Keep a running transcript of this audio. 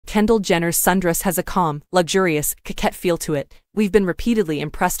Kendall Jenner's sundress has a calm, luxurious, coquette feel to it. We've been repeatedly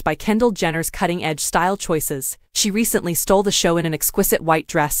impressed by Kendall Jenner's cutting-edge style choices. She recently stole the show in an exquisite white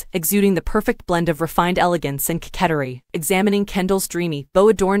dress, exuding the perfect blend of refined elegance and coquetry. Examining Kendall's dreamy,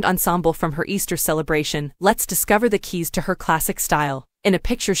 bow-adorned ensemble from her Easter celebration, let's discover the keys to her classic style. In a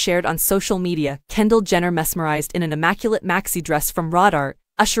picture shared on social media, Kendall Jenner mesmerized in an immaculate maxi dress from Rod Art,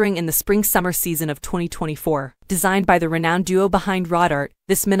 ushering in the spring-summer season of 2024. Designed by the renowned duo behind Rod Art,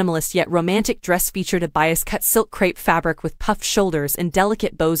 this minimalist yet romantic dress featured a bias-cut silk crepe fabric with puffed shoulders and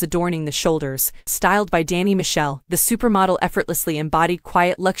delicate bows adorning the shoulders. Styled by Dani Michelle, the supermodel effortlessly embodied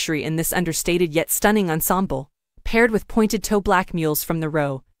quiet luxury in this understated yet stunning ensemble. Paired with pointed-toe black mules from the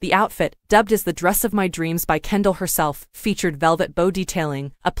row, the outfit, dubbed as the dress of my dreams by Kendall herself, featured velvet bow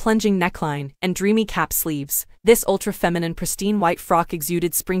detailing, a plunging neckline, and dreamy cap sleeves. This ultra-feminine pristine white frock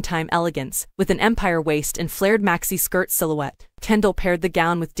exuded springtime elegance, with an empire waist and flared maxi skirt silhouette. Kendall paired the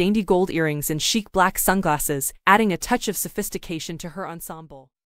gown with dainty gold earrings and chic black sunglasses, adding a touch of sophistication to her ensemble.